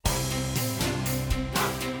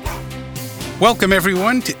Welcome,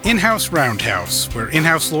 everyone, to In-House Roundhouse, where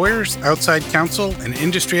in-house lawyers, outside counsel, and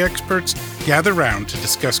industry experts gather round to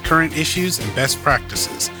discuss current issues and best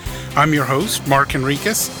practices. I'm your host, Mark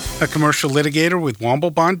Enriquez, a commercial litigator with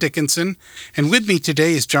Womble Bond Dickinson, and with me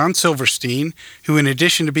today is John Silverstein, who, in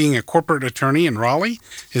addition to being a corporate attorney in Raleigh,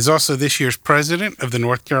 is also this year's president of the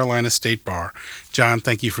North Carolina State Bar. John,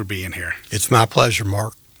 thank you for being here. It's my pleasure,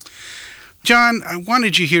 Mark. John, I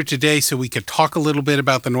wanted you here today so we could talk a little bit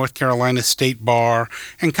about the North Carolina State Bar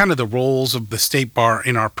and kind of the roles of the State Bar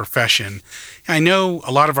in our profession. I know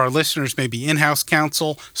a lot of our listeners may be in-house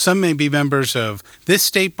counsel. Some may be members of this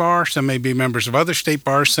State Bar. Some may be members of other State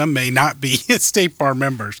Bars. Some may not be State Bar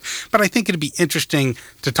members. But I think it'd be interesting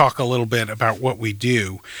to talk a little bit about what we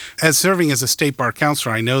do. As serving as a State Bar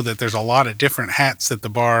counselor, I know that there's a lot of different hats that the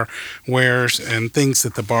bar wears and things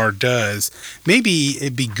that the bar does. Maybe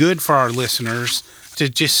it'd be good for our listeners to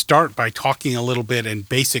just start by talking a little bit in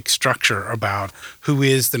basic structure about who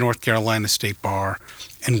is the North Carolina State Bar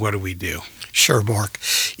and what do we do. Sure, Mark.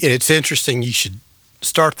 It's interesting you should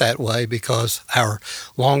start that way because our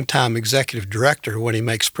longtime executive director, when he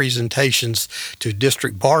makes presentations to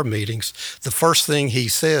district bar meetings, the first thing he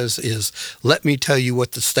says is, let me tell you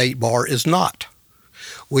what the State Bar is not.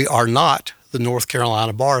 We are not the North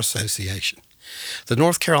Carolina Bar Association. The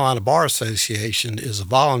North Carolina Bar Association is a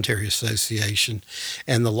voluntary association,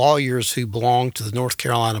 and the lawyers who belong to the North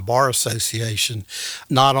Carolina Bar Association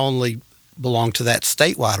not only belong to that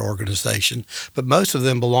statewide organization, but most of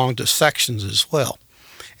them belong to sections as well.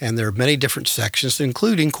 And there are many different sections,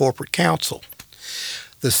 including corporate counsel.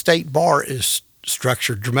 The State Bar is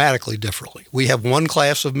structured dramatically differently. We have one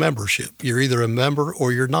class of membership. You're either a member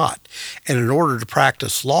or you're not. And in order to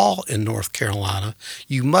practice law in North Carolina,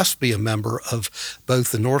 you must be a member of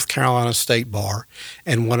both the North Carolina State Bar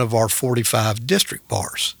and one of our 45 district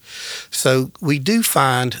bars. So we do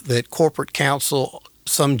find that corporate counsel,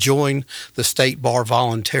 some join the State Bar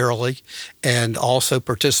voluntarily and also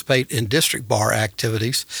participate in district bar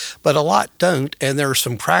activities, but a lot don't, and there are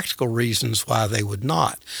some practical reasons why they would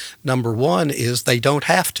not. Number one is they don't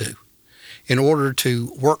have to. In order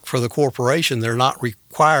to work for the corporation, they're not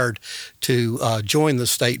required to join the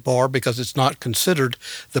State Bar because it's not considered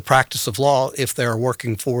the practice of law if they're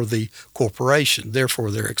working for the corporation. Therefore,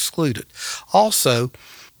 they're excluded. Also,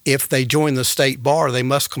 if they join the State Bar, they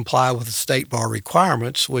must comply with the State Bar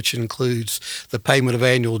requirements, which includes the payment of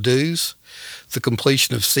annual dues, the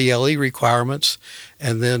completion of CLE requirements,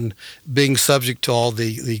 and then being subject to all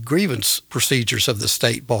the grievance procedures of the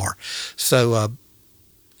State Bar. So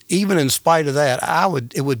even in spite of that,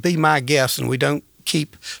 it would be my guess, and we don't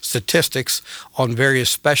keep statistics on various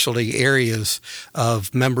specialty areas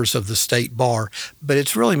of members of the State Bar, but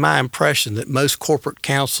it's really my impression that most corporate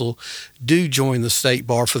counsel do join the State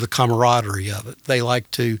Bar for the camaraderie of it. They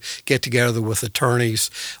like to get together with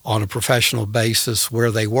attorneys on a professional basis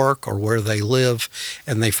where they work or where they live,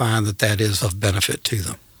 and they find that that is of benefit to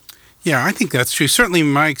them. Yeah, I think that's true. Certainly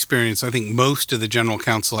in my experience, I think most of the general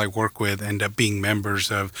counsel I work with end up being members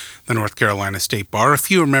of the North Carolina State Bar. A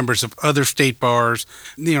few are members of other state bars.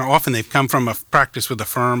 Often they've come from a practice with a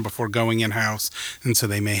firm before going in-house, and so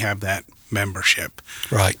they may have that membership.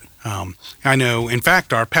 Right. I know, in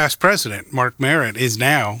fact, our past president, Mark Merritt, is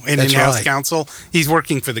now an in-house counsel. He's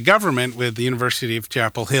working for the government with the University of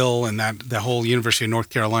Chapel Hill and the whole University of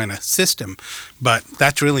North Carolina system. But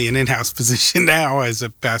that's really an in-house position now as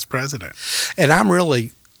a past president. And I'm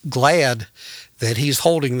really glad that he's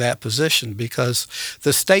holding that position because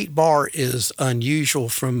the State Bar is unusual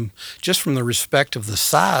from the respect of the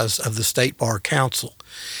size of the State Bar Council.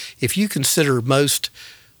 If you consider most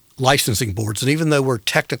licensing boards, and even though we're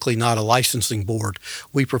technically not a licensing board,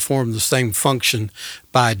 we perform the same function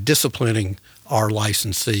by disciplining our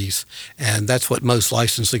licensees, and that's what most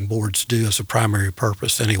licensing boards do as a primary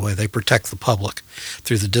purpose anyway. They protect the public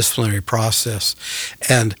through the disciplinary process.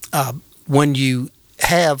 And when you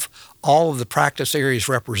have all of the practice areas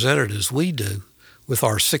represented as we do, with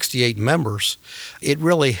our 68 members, it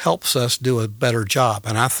really helps us do a better job.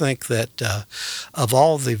 And I think that of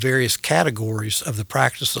all the various categories of the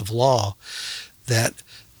practice of law that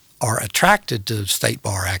are attracted to State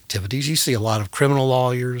Bar activities, you see a lot of criminal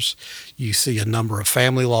lawyers, you see a number of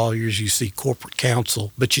family lawyers, you see corporate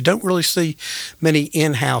counsel, but you don't really see many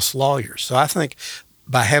in-house lawyers. So I think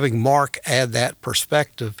by having Mark add that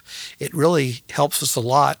perspective, it really helps us a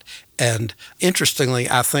lot. And interestingly,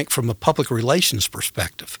 I think from a public relations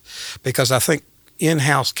perspective, because I think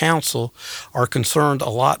in-house counsel are concerned a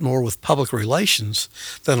lot more with public relations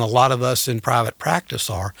than a lot of us in private practice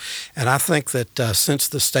are. And I think that since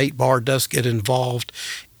the State Bar does get involved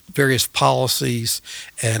various policies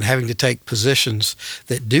and having to take positions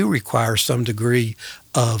that do require some degree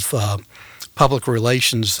of public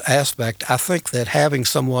relations aspect, I think that having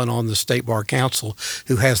someone on the State Bar Council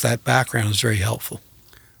who has that background is very helpful.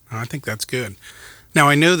 I think that's good. Now,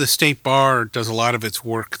 I know the State Bar does a lot of its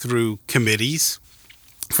work through committees.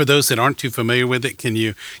 For those that aren't too familiar with it, can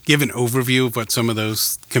you give an overview of what some of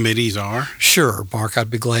those committees are? Sure, Mark, I'd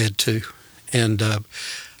be glad to. And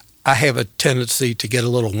I have a tendency to get a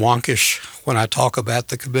little wonkish when I talk about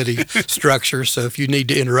the committee structure, so if you need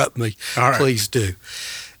to interrupt me, please do.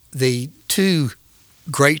 The two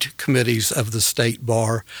great committees of the State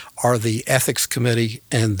Bar are the Ethics Committee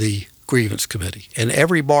and the Grievance Committee. And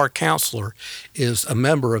every bar counselor is a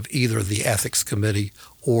member of either the Ethics Committee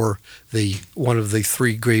or one of the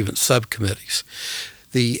three grievance subcommittees.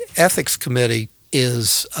 The Ethics Committee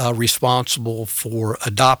is responsible for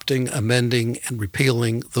adopting, amending, and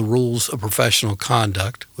repealing the rules of professional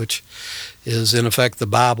conduct, which is in effect the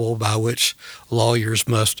Bible by which lawyers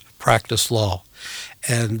must practice law.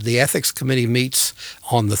 And the Ethics Committee meets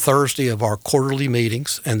on the Thursday of our quarterly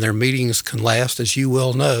meetings, and their meetings can last, as you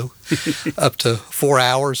well know, up to 4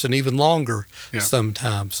 hours and even longer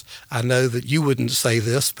sometimes. I know that you wouldn't say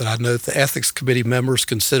this, but I know that the Ethics Committee members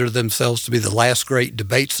consider themselves to be the last great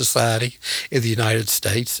debate society in the United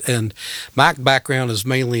States. And my background is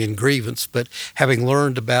mainly in grievance, but having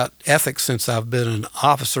learned about ethics since I've been an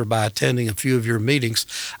officer by attending a few of your meetings,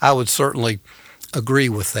 I would certainly agree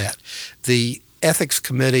with that. The Ethics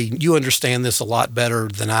Committee, you understand this a lot better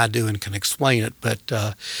than I do and can explain it, but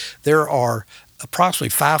there are approximately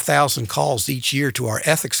 5,000 calls each year to our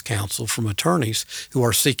Ethics Council from attorneys who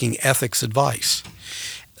are seeking ethics advice.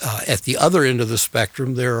 At the other end of the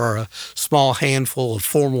spectrum, there are a small handful of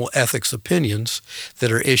formal ethics opinions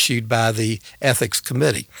that are issued by the Ethics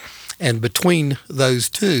Committee. And between those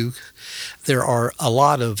two, there are a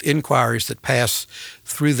lot of inquiries that pass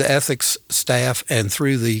through the ethics staff and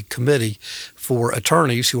through the committee for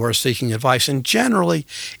attorneys who are seeking advice. And generally,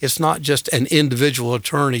 it's not just an individual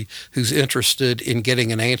attorney who's interested in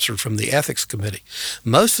getting an answer from the ethics committee.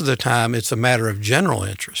 Most of the time, it's a matter of general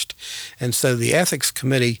interest. And so the ethics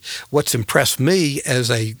committee, what's impressed me as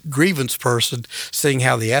a grievance person, seeing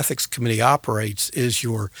how the ethics committee operates, is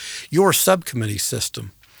your subcommittee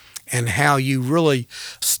system, and how you really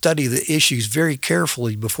study the issues very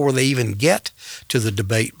carefully before they even get to the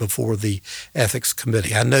debate before the Ethics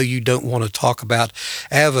Committee. I know you don't want to talk about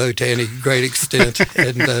AVO to any great extent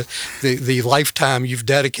and the lifetime you've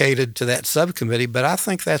dedicated to that subcommittee, but I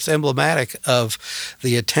think that's emblematic of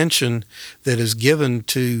the attention that is given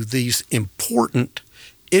to these important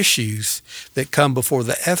issues that come before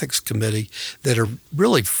the Ethics Committee that are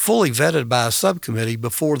really fully vetted by a subcommittee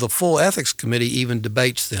before the full Ethics Committee even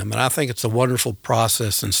debates them. And I think it's a wonderful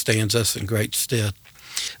process and stands us in great stead.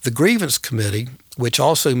 The Grievance Committee, which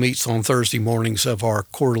also meets on Thursday mornings of our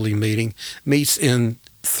quarterly meeting, meets in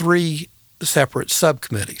 3 separate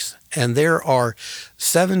subcommittees. And there are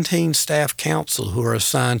 17 staff counsel who are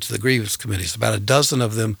assigned to the Grievance Committees, about a dozen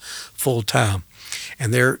of them full-time.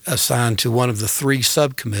 And they're assigned to one of the 3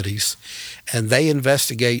 subcommittees, and they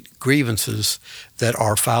investigate grievances that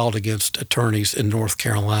are filed against attorneys in North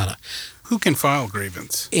Carolina. Who can file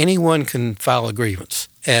grievance? Anyone can file a grievance.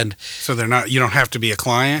 And so you don't have to be a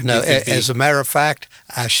client? No, as a matter of fact,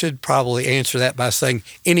 I should probably answer that by saying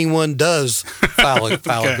anyone does file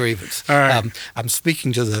a grievance. All right. I'm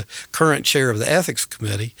speaking to the current chair of the Ethics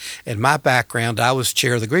Committee. In my background, I was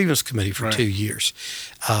chair of the Grievance Committee for 2 years.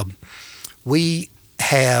 We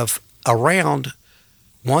have around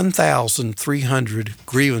 1,300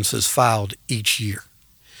 grievances filed each year.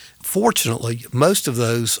 Fortunately, most of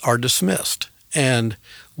those are dismissed. And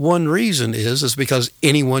one reason is because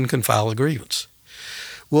anyone can file a grievance.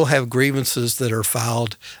 We'll have grievances that are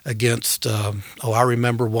filed against, I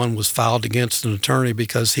remember one was filed against an attorney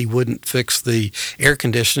because he wouldn't fix the air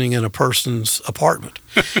conditioning in a person's apartment.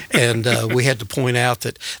 And we had to point out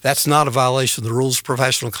that that's not a violation of the rules of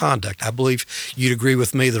professional conduct. I believe you'd agree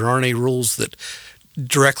with me there aren't any rules that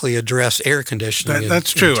directly address air conditioning.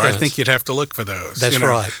 That's true. I think you'd have to look for those. That's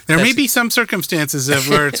right. There may be some circumstances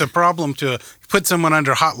where it's a problem to put someone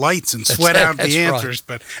under hot lights and sweat out the answers.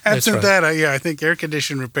 Right. But absent that, I think air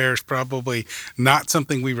condition repair is probably not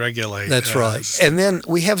something we regulate. That's right. And then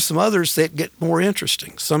we have some others that get more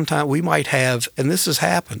interesting. Sometimes we might have, and this has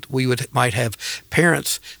happened, might have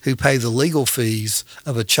parents who pay the legal fees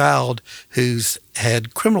of a child who's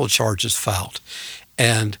had criminal charges filed.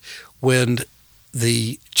 And when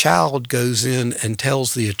the child goes in and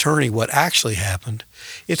tells the attorney what actually happened,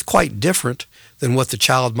 it's quite different than what the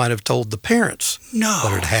child might have told the parents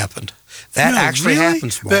what had happened. That No, actually really?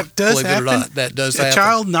 happens, Mark. That does believe it or happen? not. That does A happen.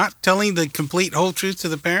 child not telling the complete whole truth to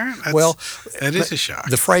the parent? That is a shock.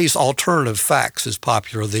 The phrase alternative facts is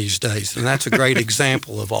popular these days, and that's a great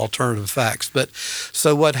example of alternative facts. But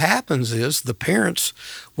so what happens is the parents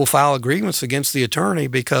will file a grievance against the attorney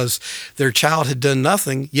because their child had done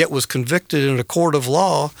nothing, yet was convicted in a court of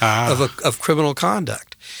law of criminal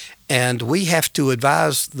conduct. And we have to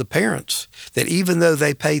advise the parents that even though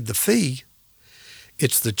they paid the fee,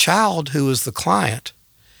 it's the child who is the client.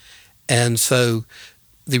 And so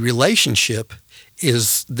the relationship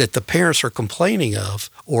is that the parents are complaining of,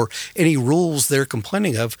 or any rules they're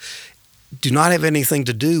complaining of, do not have anything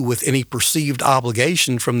to do with any perceived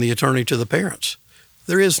obligation from the attorney to the parents.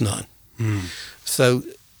 There is none. So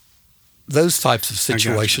those types of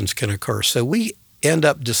situations can occur. So we end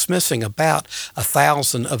up dismissing about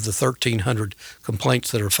 1,000 of the 1,300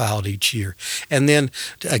 complaints that are filed each year. And then,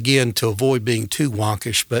 again, to avoid being too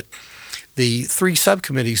wonkish, but the 3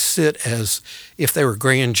 subcommittees sit as if they were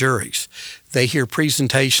grand juries. They hear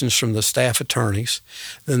presentations from the staff attorneys.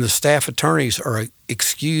 Then the staff attorneys are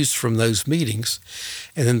excused from those meetings.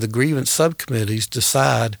 And then the grievance subcommittees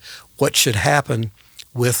decide what should happen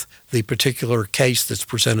with the particular case that's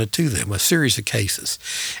presented to them, a series of cases.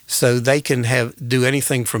 So they can do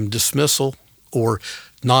anything from dismissal or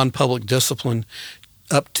non-public discipline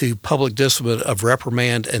up to public discipline of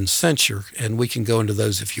reprimand and censure, and we can go into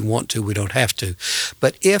those if you want to. We don't have to.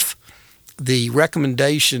 But if the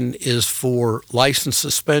recommendation is for license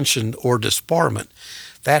suspension or disbarment,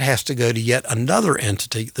 that has to go to yet another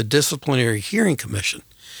entity, the Disciplinary Hearing Commission.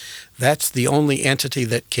 That's the only entity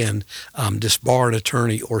that can disbar an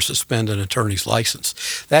attorney or suspend an attorney's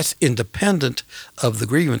license. That's independent of the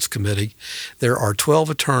grievance committee. There are 12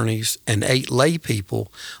 attorneys and 8 lay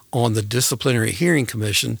people on the Disciplinary Hearing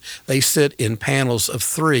Commission. They sit in panels of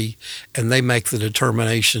 3, and they make the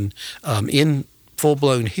determination in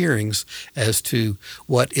full-blown hearings as to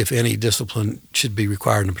what, if any, discipline should be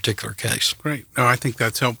required in a particular case. Great. No, I think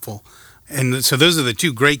that's helpful. And so those are the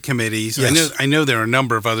 2 great committees. Yes. I know there are a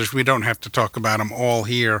number of others. We don't have to talk about them all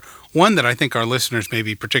here. One that I think our listeners may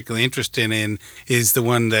be particularly interested in is the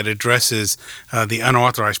one that addresses the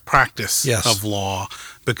unauthorized practice of law,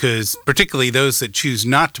 because particularly those that choose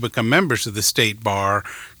not to become members of the state bar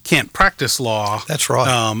can't practice law. That's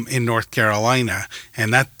right. In North Carolina.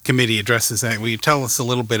 And that committee addresses that. Will you tell us a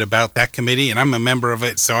little bit about that committee? And I'm a member of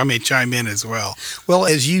it, so I may chime in as well. Well,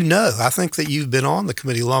 as you know, I think that you've been on the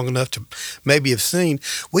committee long enough to maybe have seen,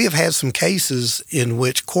 we have had some cases in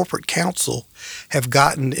which corporate counsel have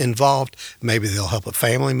gotten involved. Maybe they'll help a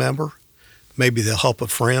family member. Maybe they'll help a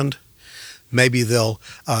friend. Maybe they'll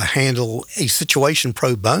handle a situation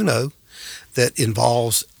pro bono that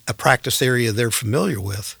involves a practice area they're familiar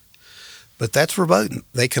with. But that's verboten.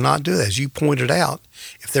 They cannot do that. As you pointed out,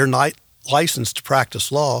 if they're not licensed to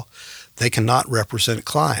practice law, they cannot represent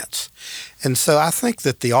clients. And so I think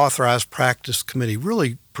that the Authorized Practice Committee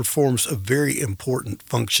really performs a very important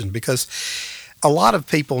function, because a lot of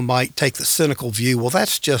people might take the cynical view, well,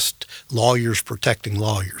 that's just lawyers protecting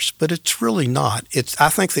lawyers. But it's really not. It's, I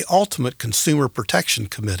think, the ultimate consumer protection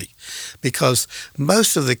committee, because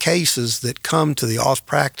most of the cases that come to the Authorized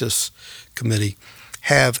Practice Committee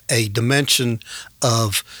have a dimension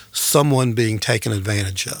of someone being taken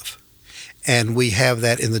advantage of. And we have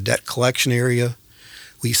that in the debt collection area.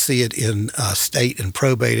 We see it in state and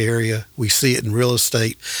probate area. We see it in real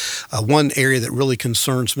estate. One area that really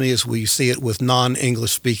concerns me is we see it with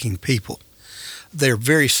non-English speaking people. They're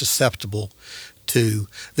very susceptible to,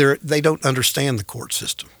 they don't understand the court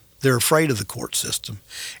system. They're afraid of the court system,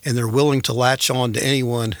 and they're willing to latch on to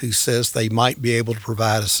anyone who says they might be able to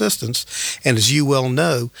provide assistance. And as you well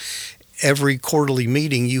know, every quarterly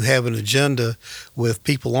meeting you have an agenda with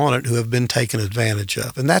people on it who have been taken advantage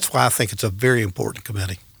of. And that's why I think it's a very important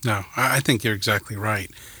committee. No, I think you're exactly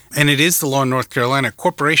right. And it is the law in North Carolina. A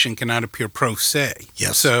corporation cannot appear pro se.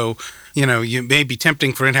 Yes. So, you may be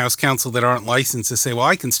tempting for in-house counsel that aren't licensed to say, well,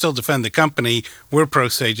 I can still defend the company. We're pro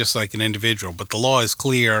se just like an individual. But the law is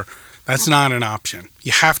clear. That's not an option.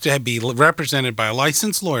 You have to be represented by a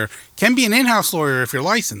licensed lawyer. Can be an in-house lawyer if you're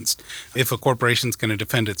licensed, if a corporation's going to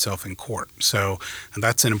defend itself in court. So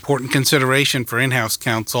that's an important consideration for in-house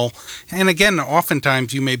counsel. And again,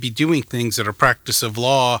 oftentimes you may be doing things that are practice of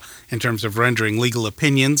law in terms of rendering legal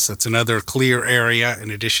opinions. That's another clear area, in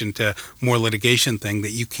addition to more litigation thing, that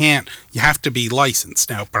you have to be licensed.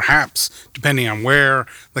 Now, perhaps, depending on where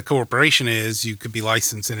the corporation is, you could be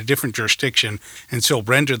licensed in a different jurisdiction and still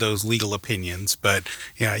render those legal opinions. But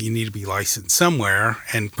yeah, you need to be licensed somewhere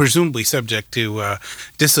and presumably subject to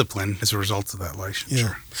discipline as a result of that licensure.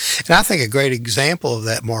 Yeah. And I think a great example of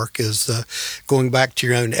that, Mark, is going back to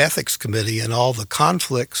your own ethics committee and all the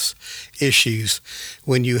conflicts issues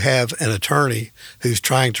when you have an attorney who's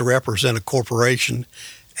trying to represent a corporation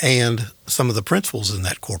and some of the principals in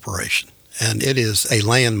that corporation. And it is a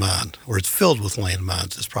landmine, or it's filled with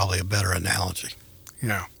landmines is probably a better analogy.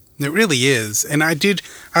 Yeah. It really is. And I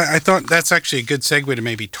thought that's actually a good segue to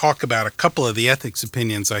maybe talk about a couple of the ethics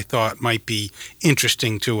opinions I thought might be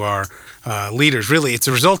interesting to our leaders. Really, it's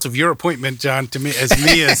a result of your appointment, John,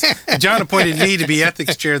 as John appointed me to be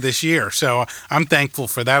ethics chair this year. So I'm thankful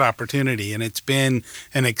for that opportunity. And it's been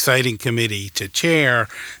an exciting committee to chair.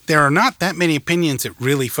 There are not that many opinions that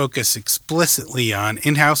really focus explicitly on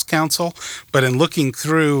in-house counsel. But in looking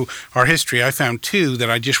through our history, I found two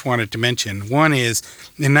that I just wanted to mention. One is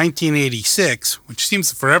in 1986, which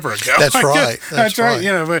seems forever ago. That's right. That's right.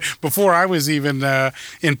 You know, before I was even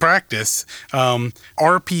in practice,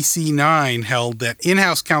 RPC 9 held that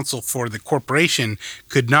in-house counsel for the corporation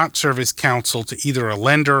could not serve as counsel to either a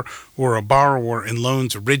lender or a borrower in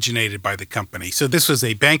loans originated by the company. So this was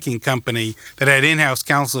a banking company that had in-house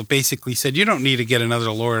counsel that basically said, you don't need to get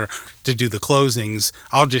another lawyer to do the closings.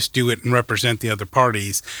 I'll just do it and represent the other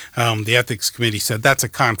parties. The ethics committee said that's a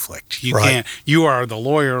conflict. You can't. You are the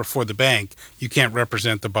lawyer for the bank. You can't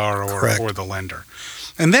represent the borrower or the lender.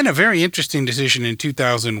 And then a very interesting decision in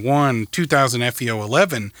 2001, 2000 FEO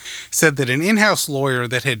 11, said that an in-house lawyer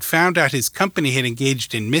that had found out his company had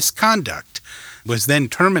engaged in misconduct was then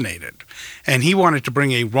terminated. And he wanted to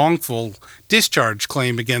bring a wrongful discharge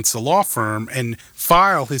claim against the law firm and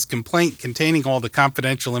file his complaint containing all the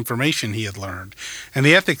confidential information he had learned. And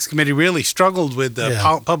the ethics committee really struggled with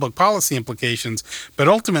the public policy implications, but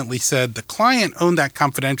ultimately said the client owned that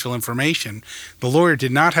confidential information. The lawyer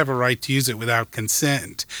did not have a right to use it without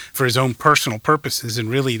consent for his own personal purposes, and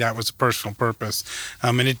really that was a personal purpose.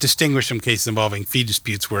 And it distinguished some cases involving fee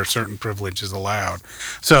disputes where certain privilege is allowed.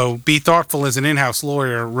 So be thoughtful as an in-house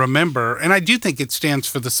lawyer. Remember, and I do think it stands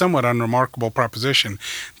for the somewhat unremarkable proposition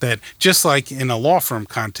that just like in a law firm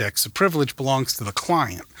context, the privilege belongs to the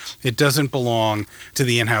client. It doesn't belong to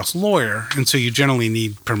the in-house lawyer, and so you generally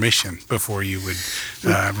need permission before you would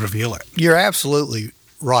reveal it. You're absolutely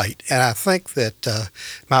right. And I think that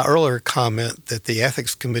my earlier comment that the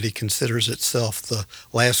Ethics Committee considers itself the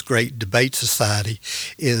last great debate society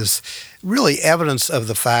is really evidence of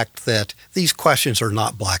the fact that these questions are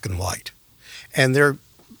not black and white. And they're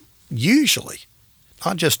usually,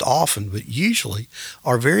 not just often, but usually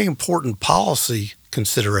are very important policy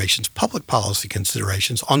considerations, public policy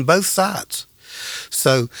considerations on both sides.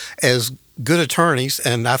 So as good attorneys,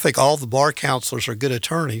 and I think all the bar counselors are good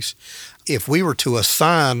attorneys, if we were to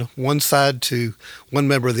assign one side to one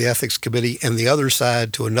member of the ethics committee and the other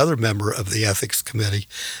side to another member of the ethics committee,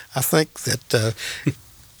 I think that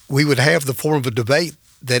we would have the form of a debate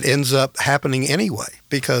that ends up happening anyway,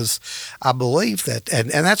 because I believe that,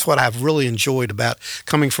 and that's what I've really enjoyed about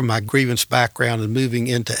coming from my grievance background and moving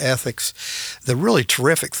into ethics. The really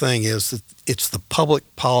terrific thing is that it's the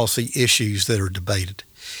public policy issues that are debated.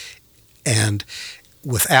 And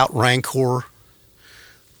without rancor,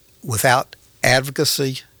 without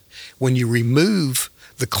advocacy, when you remove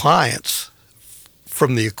the clients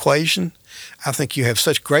from the equation, I think you have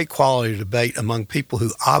such great quality debate among people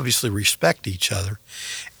who obviously respect each other,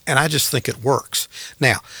 and I just think it works.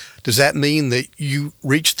 Now, does that mean that you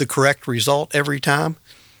reach the correct result every time?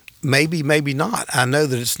 Maybe, maybe not. I know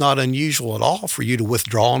that it's not unusual at all for you to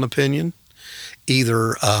withdraw an opinion,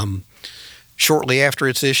 either shortly after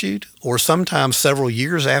it's issued or sometimes several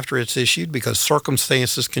years after it's issued, because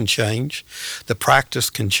circumstances can change, the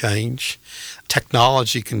practice can change,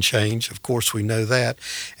 technology can change. Of course, we know that.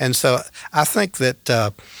 And so I think that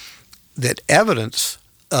that evidence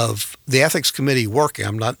of the Ethics Committee working,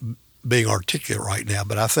 I'm not being articulate right now,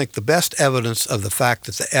 but I think the best evidence of the fact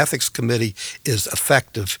that the Ethics Committee is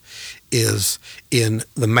effective is in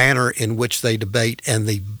the manner in which they debate and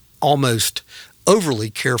the almost overly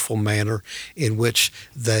careful manner in which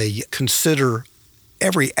they consider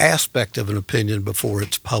every aspect of an opinion before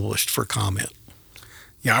it's published for comment.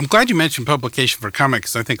 Yeah, I'm glad you mentioned publication for comment,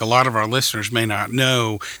 because I think a lot of our listeners may not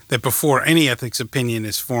know that before any ethics opinion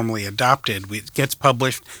is formally adopted, it gets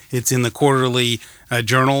published. It's in the quarterly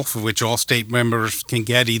journal, for which all state members can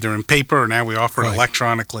get either in paper, or now we offer it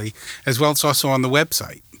electronically, as well as also on the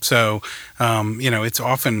website. So, it's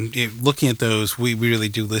often, looking at those, we really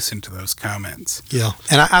do listen to those comments. Yeah,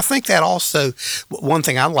 and I think that also, one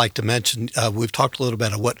thing I'd like to mention, we've talked a little bit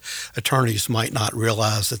about what attorneys might not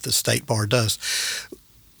realize that the state bar does.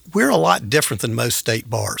 We're a lot different than most state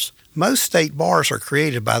bars. Most state bars are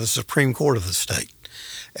created by the Supreme Court of the state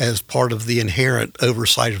as part of the inherent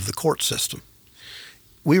oversight of the court system.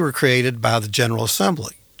 We were created by the General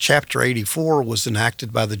Assembly. Chapter 84 was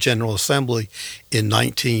enacted by the General Assembly in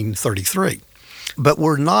 1933. But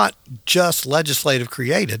we're not just legislative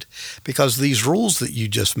created, because these rules that you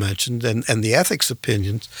just mentioned and the ethics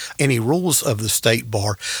opinions, any rules of the state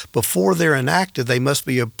bar, before they're enacted, they must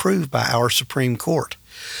be approved by our Supreme Court.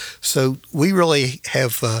 So we really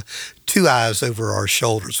have two eyes over our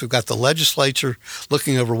shoulders. We've got the legislature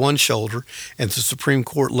looking over one shoulder and the Supreme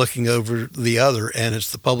Court looking over the other, and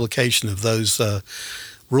it's the publication of those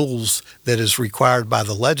rules that is required by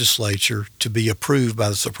the legislature to be approved by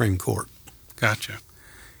the Supreme Court. Gotcha.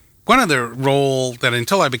 One other role that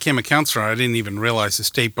until I became a counselor, I didn't even realize the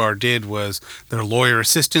State Bar did was their lawyer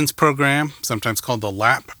assistance program, sometimes called the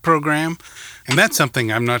LAP program. And that's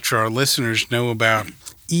something I'm not sure our listeners know about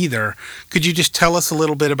either. Could you just tell us a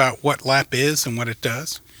little bit about what LAP is and what it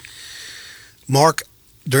does? Mark,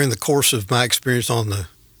 during the course of my experience on the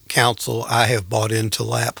council, I have bought into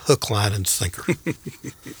LAP hook, line, and sinker.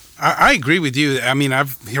 I agree with you. I mean,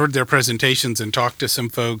 I've heard their presentations and talked to some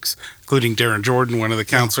folks, including Darren Jordan, one of the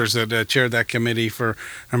counselors that chaired that committee for a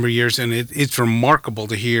number of years. And it's remarkable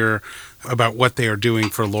to hear about what they are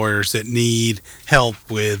doing for lawyers that need help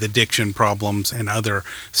with addiction problems and other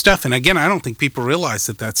stuff. And again, I don't think people realize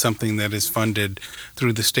that that's something that is funded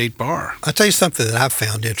through the state bar. I'll tell you something that I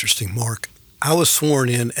found interesting, Mark. I was sworn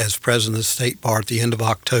in as president of the state bar at the end of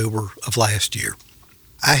October of last year.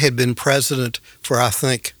 I had been president for, I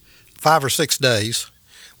think, 5 or 6 days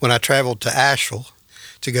when I traveled to Asheville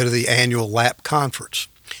to go to the annual LAP conference.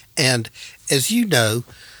 And as you know,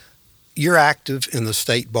 you're active in the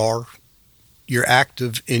state bar. You're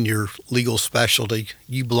active in your legal specialty.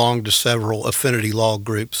 You belong to several affinity law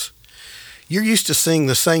groups. You're used to seeing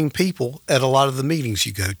the same people at a lot of the meetings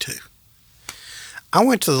you go to. I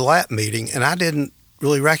went to the LAP meeting and I didn't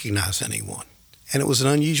really recognize anyone. And it was an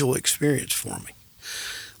unusual experience for me.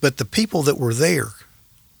 But the people that were there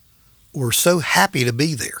were so happy to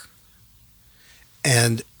be there.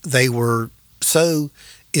 And they were so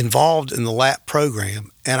involved in the LAP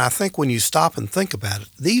program. And I think when you stop and think about it,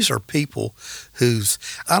 these are people whose,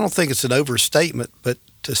 I don't think it's an overstatement, but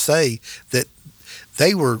to say that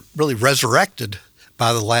they were really resurrected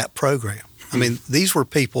by the LAP program. I mean, these were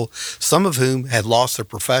people, some of whom had lost their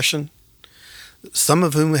profession, some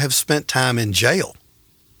of whom have spent time in jail.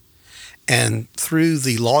 And through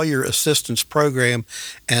the lawyer assistance program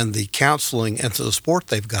and the counseling and the support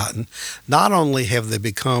they've gotten, not only have they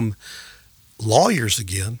become lawyers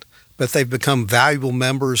again, but they've become valuable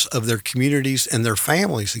members of their communities and their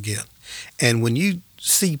families again. And when you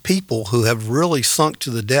see people who have really sunk to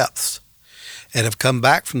the depths and have come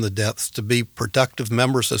back from the depths to be productive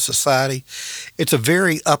members of society, it's a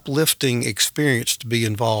very uplifting experience to be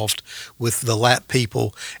involved with the LAP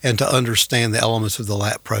people and to understand the elements of the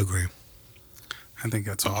LAP program. I think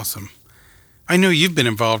that's awesome. I know you've been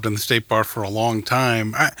involved in the state bar for a long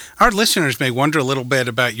time. Our listeners may wonder a little bit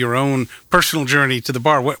about your own personal journey to the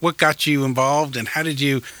bar. What got you involved, and how did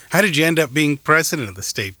you end up being president of the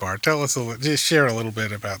state bar? Tell us just share a little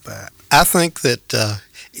bit about that. I think that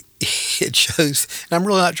it shows, and I'm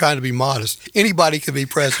really not trying to be modest, anybody can be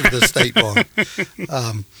president of the state bar.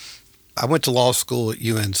 I went to law school at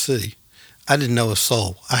UNC. I didn't know a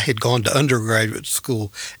soul. I had gone to undergraduate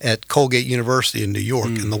school at Colgate University in New York,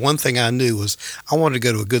 and the one thing I knew was I wanted to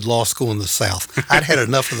go to a good law school in the South. I'd had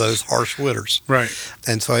enough of those harsh winters. Right.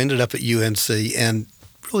 And so I ended up at UNC and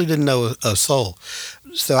really didn't know a soul.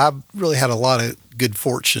 So I really had a lot of good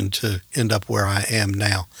fortune to end up where I am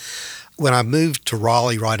now. When I moved to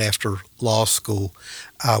Raleigh right after law school,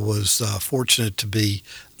 I was fortunate to be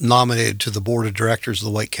nominated to the board of directors of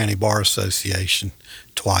the Wake County Bar Association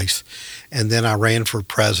twice. And then I ran for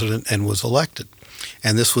president and was elected.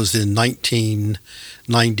 And this was in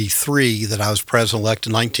 1993 that I was president-elect.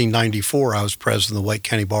 In 1994, I was president of the Wake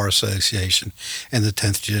County Bar Association and the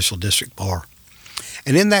 10th Judicial District Bar.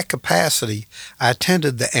 And in that capacity, I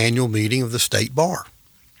attended the annual meeting of the state bar.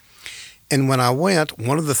 And when I went,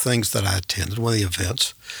 one of the things that I attended, one of the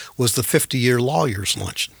events, was the 50-year Lawyers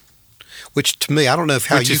Luncheon, which to me, I don't know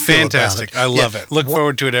how you feel fantastic. about it. I love it. Look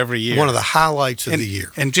forward to it every year. One of the highlights of the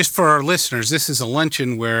year. And just for our listeners, this is a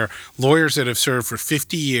luncheon where lawyers that have served for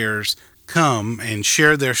 50 years come and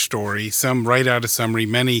share their story. Some write out a summary,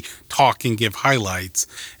 many talk and give highlights.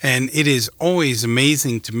 And it is always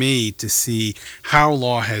amazing to me to see how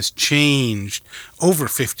law has changed over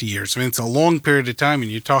 50 years. I mean, it's a long period of time, and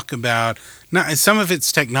you talk about some of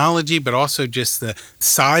it's technology, but also just the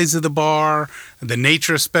size of the bar, the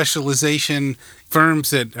nature of specialization. firms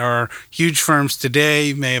that are huge firms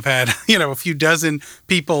today may have had, a few dozen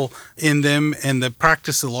people in them, and the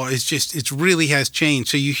practice of law it really has changed.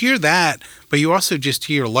 So you hear that, but you also just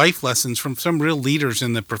hear life lessons from some real leaders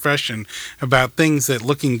in the profession about things that,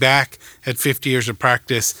 looking back at 50 years of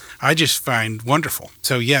practice, I just find wonderful.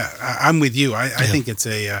 So yeah, I'm with you. I think it's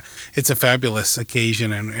a fabulous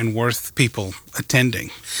occasion and worth people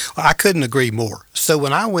attending. I couldn't agree more. So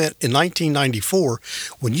when I went in 1994,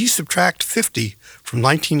 when you subtract 50 from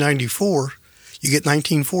 1994, you get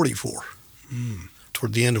 1944,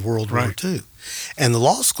 toward the end of World War II. And the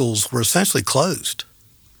law schools were essentially closed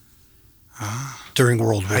during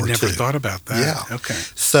World War II. I never thought about that. Yeah. Okay.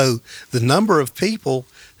 So the number of people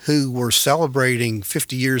who were celebrating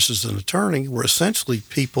 50 years as an attorney were essentially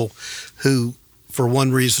people who, for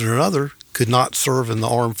one reason or another, could not serve in the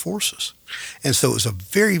armed forces. And so it was a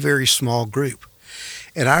very, very small group.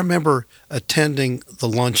 And I remember attending the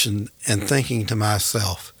luncheon and thinking to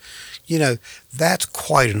myself, that's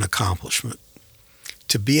quite an accomplishment.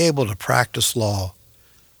 To be able to practice law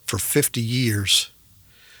for 50 years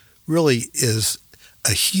really is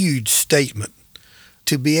a huge statement.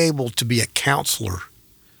 To be able to be a counselor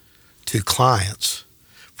to clients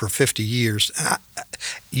for 50 years, I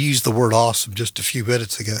used the word awesome just a few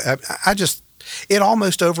minutes ago. It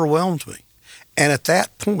almost overwhelmed me. And at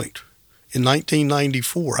that point, in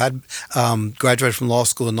 1994, I'd graduated from law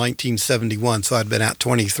school in 1971, so I'd been out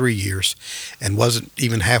 23 years and wasn't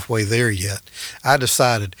even halfway there yet. I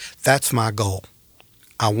decided that's my goal.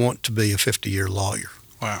 I want to be a 50-year lawyer.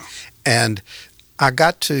 Wow. And I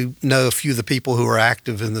got to know a few of the people who are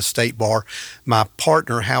active in the state bar. My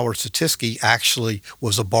partner, Howard Satisky, actually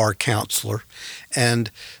was a bar counselor.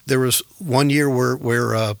 And there was one year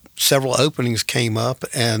where several openings came up,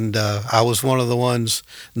 and I was one of the ones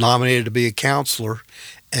nominated to be a counselor,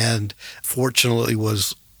 and fortunately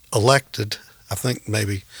was elected. I think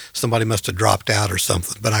maybe somebody must have dropped out or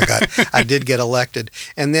something, but I did get elected.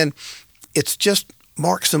 And then it's just,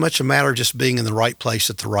 Mark, so much a matter of just being in the right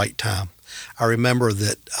place at the right time. I remember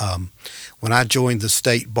that when I joined the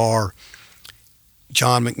state bar,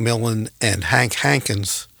 John McMillan and Hank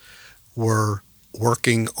Hankins were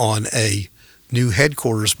working on a new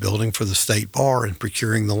headquarters building for the state bar and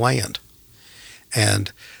procuring the land.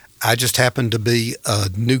 And I just happened to be a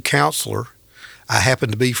new counselor. I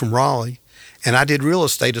happened to be from Raleigh, and I did real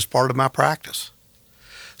estate as part of my practice.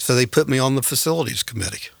 So they put me on the facilities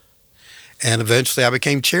committee. And eventually I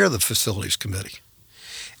became chair of the facilities committee.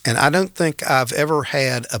 And I don't think I've ever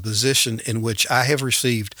had a position in which I have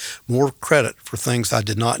received more credit for things I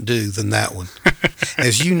did not do than that one.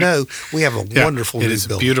 As you know, we have a wonderful new building. It is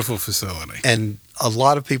a beautiful facility. And a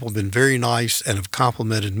lot of people have been very nice and have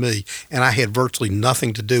complimented me, and I had virtually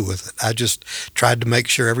nothing to do with it. I just tried to make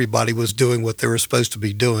sure everybody was doing what they were supposed to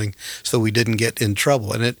be doing so we didn't get in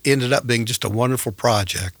trouble. And it ended up being just a wonderful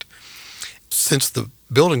project. Since the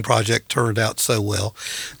building project turned out so well,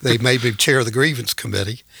 they made me chair of the grievance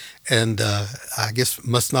committee, and I guess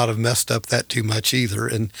must not have messed up that too much either.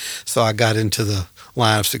 And so I got into the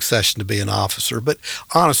line of succession to be an officer. But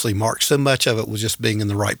honestly, Mark, so much of it was just being in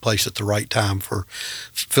the right place at the right time for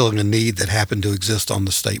filling a need that happened to exist on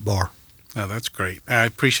the state bar. Oh, that's great. I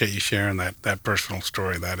appreciate you sharing that personal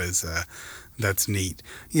story. That's neat.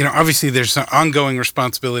 Obviously there's some ongoing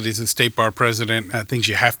responsibilities as state bar president, things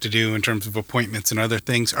you have to do in terms of appointments and other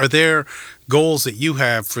things. Are there goals that you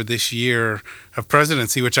have for this year of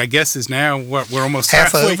presidency, which I guess is now we're almost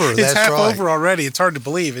half halfway. over. It's half right. over already. It's hard to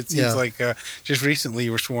believe. It seems like just recently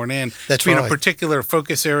you were sworn in. That's right. Particular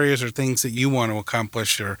focus areas or things that you want to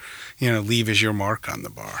accomplish or leave as your mark on the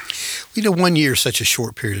bar. 1 year is such a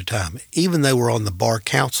short period of time. Even though we're on the bar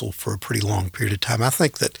council for a pretty long period of time, I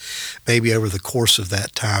think that maybe over the course of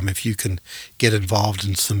that time, if you can get involved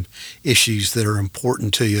in some issues that are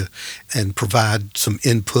important to you and provide some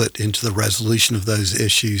input into the resolution of those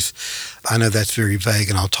issues. I know that's very vague,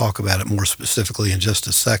 and I'll talk about it more specifically in just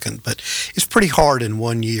a second, but it's pretty hard in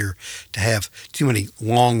 1 year to have too many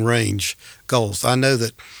long-range goals. I know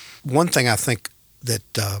that one thing I think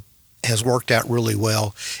that has worked out really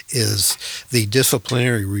well is the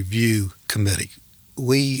disciplinary review committee.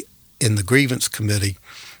 We, in the grievance committee,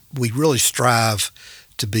 we really strive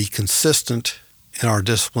to be consistent in our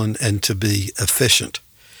discipline and to be efficient.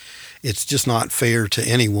 It's just not fair to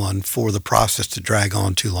anyone for the process to drag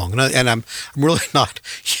on too long. And I'm really not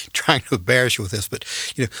trying to embarrass you with this, but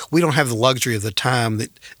we don't have the luxury of the time that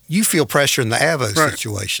you feel pressure in the AVO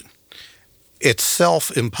situation. It's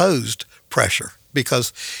self-imposed pressure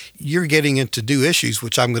because you're getting into due issues,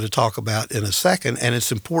 which I'm going to talk about in a second, and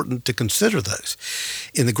it's important to consider those.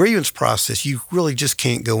 In the grievance process, you really just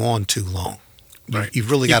can't go on too long. Right.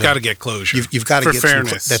 You've really You've got to get closure. You've got to for get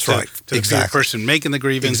fairness. That's right. To the person making the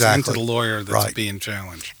grievance and to the lawyer that's right. being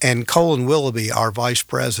challenged. And Colin Willoughby, our vice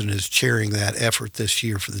president, is chairing that effort this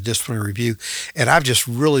year for the disciplinary review. And I've just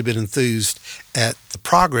really been enthused at the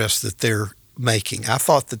progress that they're making. I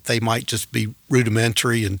thought that they might just be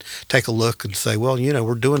rudimentary and take a look and say, well,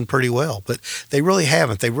 we're doing pretty well. But they really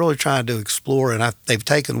haven't. They're really trying to explore, and they've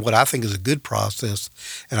taken what I think is a good process,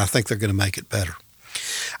 and I think they're going to make it better.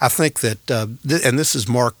 I think that, and this is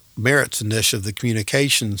Mark Merritt's initiative, the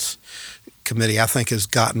Communications Committee, I think has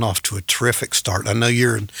gotten off to a terrific start. I know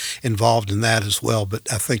you're involved in that as well, but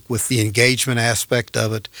I think with the engagement aspect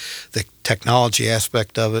of it, the technology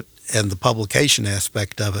aspect of it, and the publication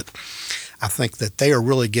aspect of it, I think that they are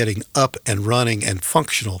really getting up and running and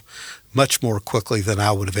functional much more quickly than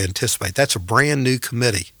I would have anticipated. That's a brand new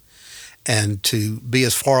committee. And to be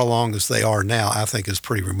as far along as they are now, I think is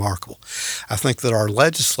pretty remarkable. I think that our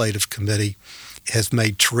legislative committee has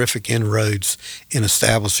made terrific inroads in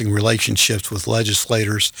establishing relationships with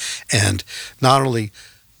legislators and not only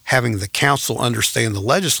having the council understand the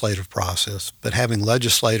legislative process, but having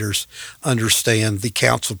legislators understand the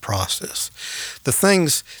council process. The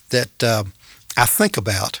things that I think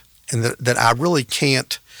about and that I really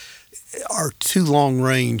can't are too long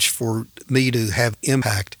range for me to have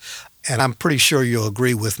impact, and I'm pretty sure you'll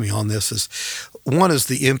agree with me on this, is one is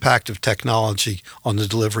the impact of technology on the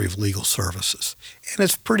delivery of legal services. And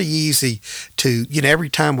it's pretty easy to, every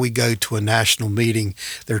time we go to a national meeting,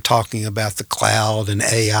 they're talking about the cloud and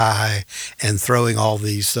AI and throwing all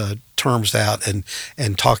these terms out and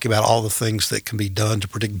talking about all the things that can be done to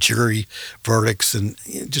predict jury verdicts and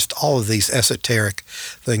just all of these esoteric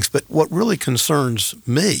things. But what really concerns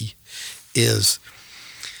me is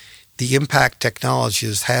the impact technology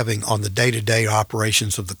is having on the day-to-day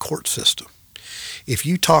operations of the court system. If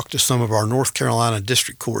you talk to some of our North Carolina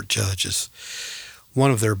district court judges,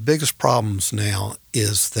 one of their biggest problems now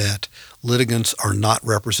is that litigants are not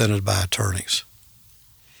represented by attorneys.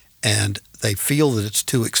 And they feel that it's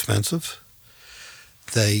too expensive.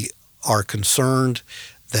 They are concerned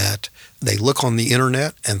that they look on the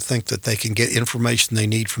internet and think that they can get information they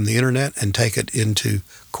need from the internet and take it into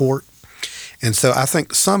court. And so I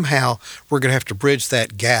think somehow we're going to have to bridge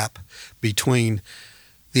that gap between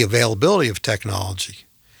the availability of technology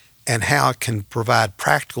and how it can provide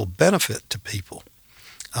practical benefit to people.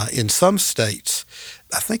 In some states,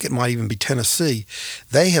 I think it might even be Tennessee,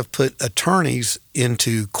 they have put attorneys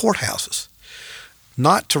into courthouses,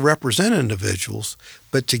 not to represent individuals,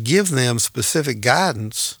 but to give them specific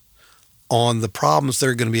guidance on the problems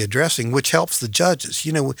they're going to be addressing, which helps the judges.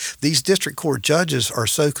 These district court judges are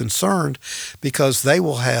so concerned because they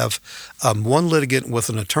will have one litigant with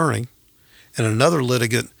an attorney and another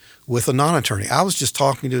litigant with a non-attorney. I was just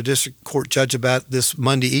talking to a district court judge about this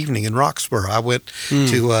Monday evening in Roxborough. I went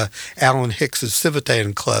to Alan Hicks's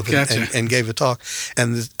Civitan Club and gave a talk.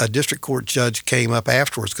 And a district court judge came up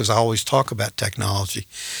afterwards because I always talk about technology.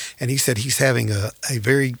 And he said he's having a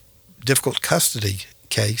very difficult custody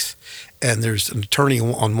case, and there's an attorney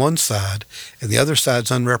on one side, and the other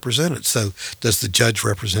side's unrepresented. So does the judge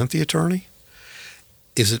represent the attorney?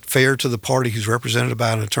 Is it fair to the party who's represented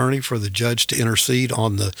by an attorney for the judge to intercede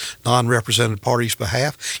on the non-represented party's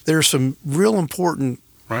behalf? There are some real important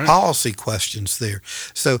policy questions there.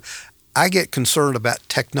 So I get concerned about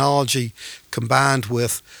technology combined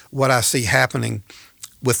with what I see happening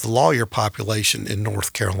with the lawyer population in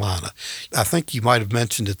North Carolina. I think you might have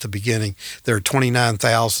mentioned at the beginning, there are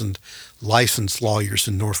 29,000 licensed lawyers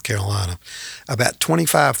in North Carolina. About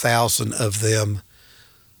 25,000 of them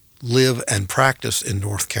live and practice in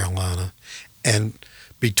North Carolina. And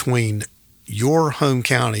between your home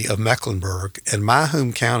county of Mecklenburg and my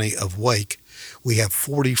home county of Wake, we have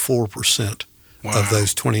 44% of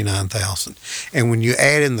those 29,000. And when you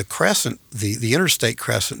add in the crescent, the interstate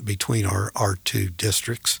crescent between our two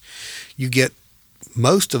districts, you get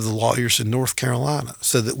most of the lawyers in North Carolina.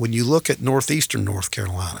 So that when you look at northeastern North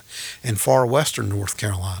Carolina and far western North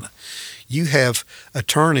Carolina, you have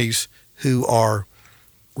attorneys who are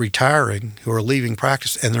retiring, who are leaving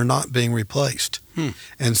practice, and they're not being replaced.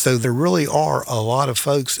 And so there really are a lot of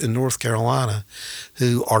folks in North Carolina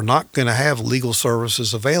who are not going to have legal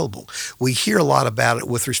services available. We hear a lot about it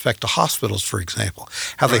with respect to hospitals, for example,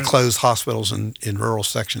 how they close hospitals in rural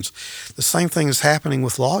sections. The same thing is happening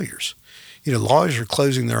with lawyers. Lawyers are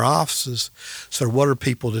closing their offices, so what are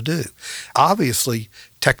people to do? Obviously,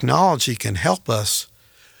 technology can help us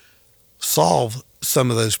solve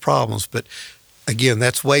some of those problems, but again,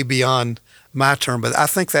 that's way beyond my term, but I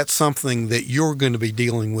think that's something that you're going to be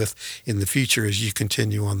dealing with in the future as you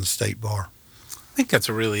continue on the state bar. I think that's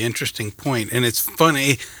a really interesting point. And it's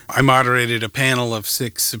funny, I moderated a panel of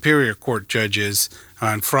 6 Superior Court judges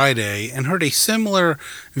on Friday and heard a similar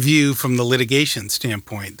view from the litigation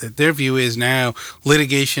standpoint, that their view is now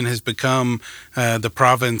litigation has become the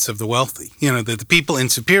province of the wealthy. That the people in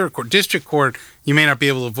Superior Court, District Court, you may not be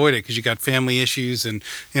able to avoid it because you got family issues and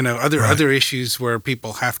other issues where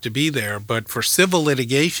people have to be there. But for civil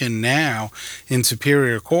litigation now in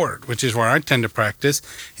Superior Court, which is where I tend to practice,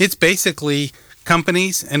 it's basically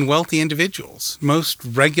companies and wealthy individuals. Most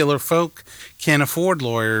regular folk can't afford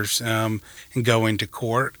lawyers and go into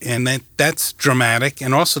court, and that's dramatic.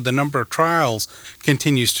 And also the number of trials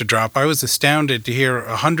continues to drop. I was astounded to hear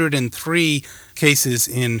 103 cases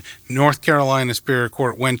in North Carolina Superior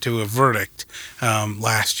Court went to a verdict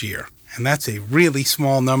last year. And that's a really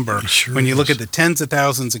small number when you look at the tens of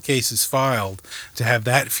thousands of cases filed. To have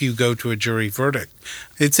that few go to a jury verdict,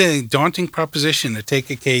 it's a daunting proposition to take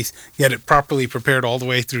a case, get it properly prepared all the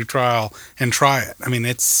way through trial, and try it. I mean,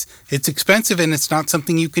 it's expensive, and it's not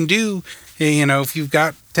something you can do. If you've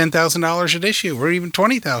got $10,000 at issue or even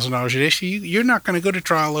 $20,000 at issue, you're not going to go to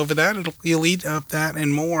trial over that. You'll eat up that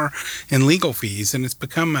and more in legal fees, and it's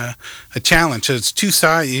become a challenge. So it's two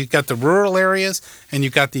sides. You've got the rural areas, and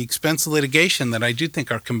you've got the expense of litigation that I do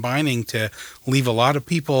think are combining to leave a lot of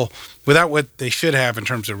people without what they should have in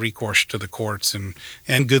terms of recourse to the courts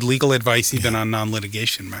and good legal advice, even on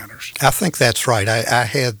non-litigation matters. I think that's right. I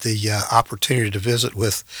had the opportunity to visit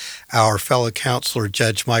with our fellow counselor,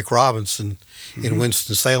 Judge Mike Robinson, in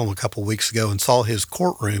Winston-Salem a couple of weeks ago, and saw his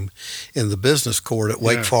courtroom in the business court at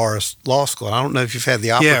Wake Forest Law School. I don't know if you've had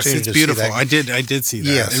the opportunity to see that. Yes, it's beautiful. I did see that.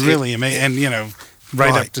 Yes, it really amazing, and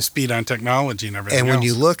right up to speed on technology and everything. And when else.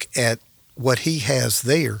 you look at what he has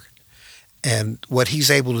there and what he's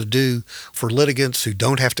able to do for litigants who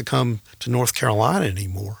don't have to come to North Carolina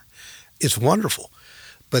anymore, it's wonderful.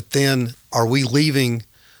 But then are we leaving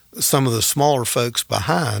some of the smaller folks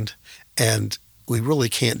behind? And we really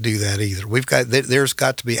can't do that either. There's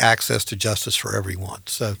got to be access to justice for everyone.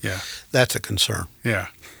 So that's a concern. Yeah.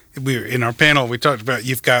 In our panel, we talked about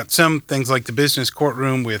you've got some things like the business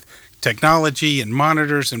courtroom with technology and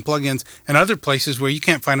monitors and plugins, and other places where you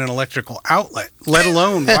can't find an electrical outlet, let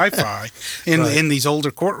alone Wi-Fi. In these older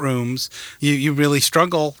courtrooms, you really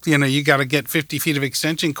struggle. You got to get 50 feet of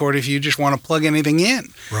extension cord if you just want to plug anything in.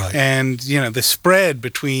 Right. And the spread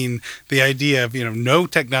between the idea of no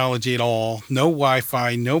technology at all, no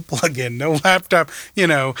Wi-Fi, no plug-in, no laptop,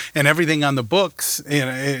 and everything on the books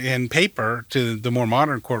in paper to the more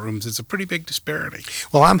modern courtrooms, is a pretty big disparity.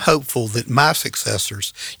 Well, I'm hopeful that my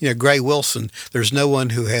successors, Gray Wilson, there's no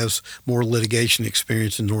one who has more litigation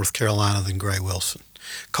experience in North Carolina than Gray Wilson.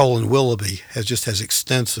 Colin Willoughby has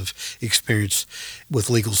extensive experience with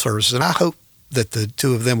legal services, and I hope that the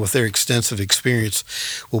two of them with their extensive experience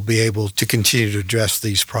will be able to continue to address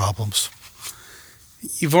these problems.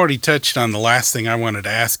 You've already touched on the last thing I wanted to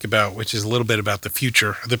ask about, which is a little bit about the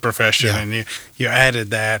future of the profession, and you added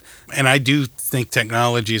that. And I do think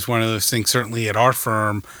technology is one of those things, certainly at our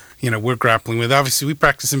firm, we're grappling with. Obviously, we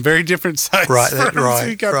practice in very different size firms.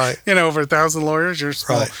 We've got, over 1,000 lawyers. You're a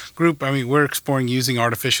small group. I mean, we're exploring using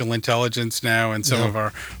artificial intelligence now in some of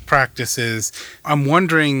our practices. I'm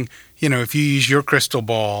wondering, if you use your crystal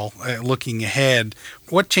ball looking ahead,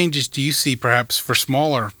 what changes do you see perhaps for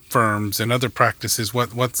smaller firms and other practices?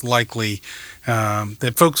 What's likely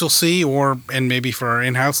that folks will see, and maybe for our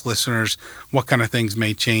in-house listeners, what kind of things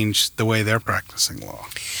may change the way they're practicing law?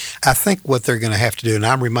 I think what they're going to have to do, and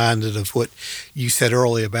I'm reminded of what you said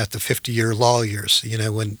earlier about the 50-year law years,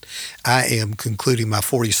 when I am concluding my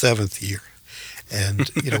 47th year. And,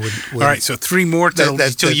 all right, so 3 more till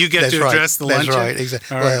you get to address the luncheon? That's right,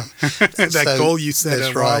 exactly. That goal you set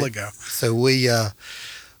a while ago. So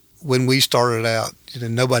when we started out,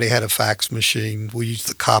 nobody had a fax machine. We used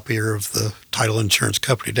the copier of the title insurance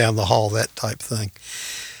company down the hall, that type thing.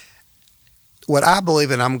 What I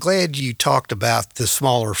believe, and I'm glad you talked about the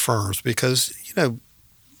smaller firms, because,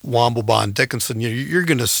 Womble, Bond, Dickinson, you're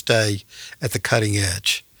going to stay at the cutting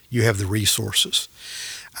edge. You have the resources.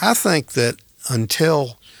 I think that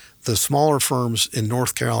until the smaller firms in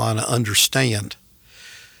North Carolina understand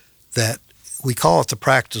that we call it the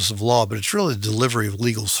practice of law, but it's really the delivery of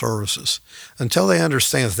legal services. Until they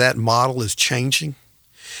understand that model is changing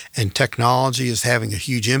and technology is having a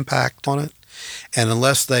huge impact on it, and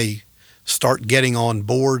unless they start getting on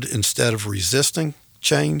board instead of resisting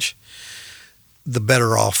change, the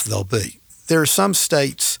better off they'll be. There are some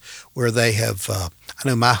states where they have, I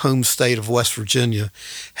know my home state of West Virginia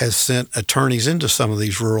has sent attorneys into some of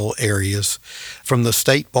these rural areas from the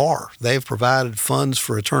state bar. They have provided funds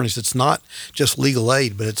for attorneys. It's not just legal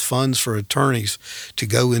aid, but it's funds for attorneys to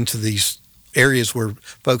go into these areas where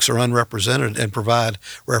folks are unrepresented and provide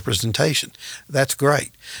representation. That's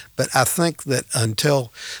great. But I think that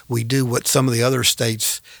until we do what some of the other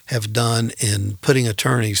states have done in putting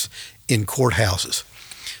attorneys in courthouses,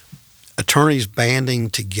 attorneys banding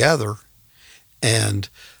together and,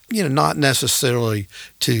 not necessarily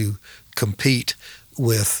to compete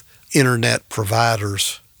with internet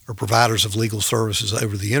providers or providers of legal services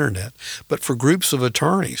over the internet, but for groups of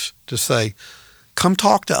attorneys to say, come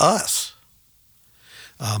talk to us.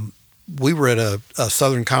 We were at a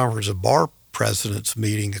Southern Conference of Bar Presidents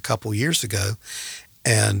meeting a couple years ago,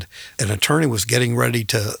 and an attorney was getting ready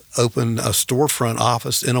to open a storefront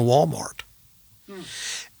office in a Walmart.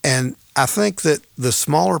 And I think that the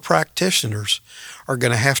smaller practitioners are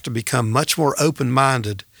going to have to become much more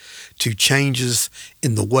open-minded to changes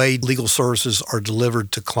in the way legal services are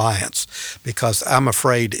delivered to clients, because I'm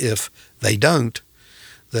afraid if they don't,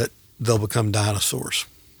 that they'll become dinosaurs.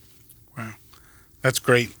 Wow. That's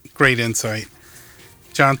great insight.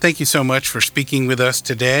 John, thank you so much for speaking with us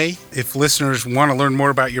today. If listeners want to learn more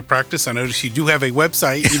about your practice, I notice you do have a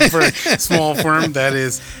website, even for a small firm, that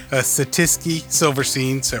is Satisky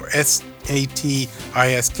Silverstein, so Satisky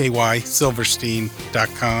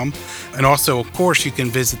Silverstein.com. And also, of course, you can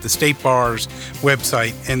visit the State Bar's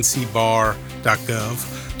website, ncbar.gov,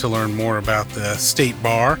 to learn more about the State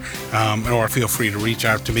Bar, or feel free to reach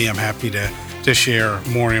out to me. I'm happy to share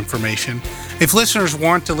more information. If listeners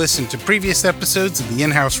want to listen to previous episodes of the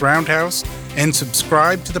In-House Roundhouse and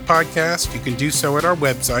subscribe to the podcast, you can do so at our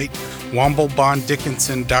website,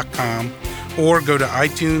 womblebonddickinson.com, or go to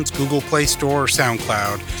iTunes, Google Play Store, or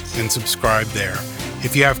SoundCloud and subscribe there.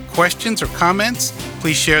 If you have questions or comments,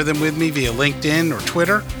 please share them with me via LinkedIn or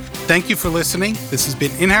Twitter. Thank you for listening. This has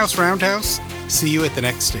been In-House Roundhouse. See you at the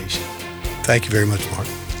next station. Thank you very much, Mark.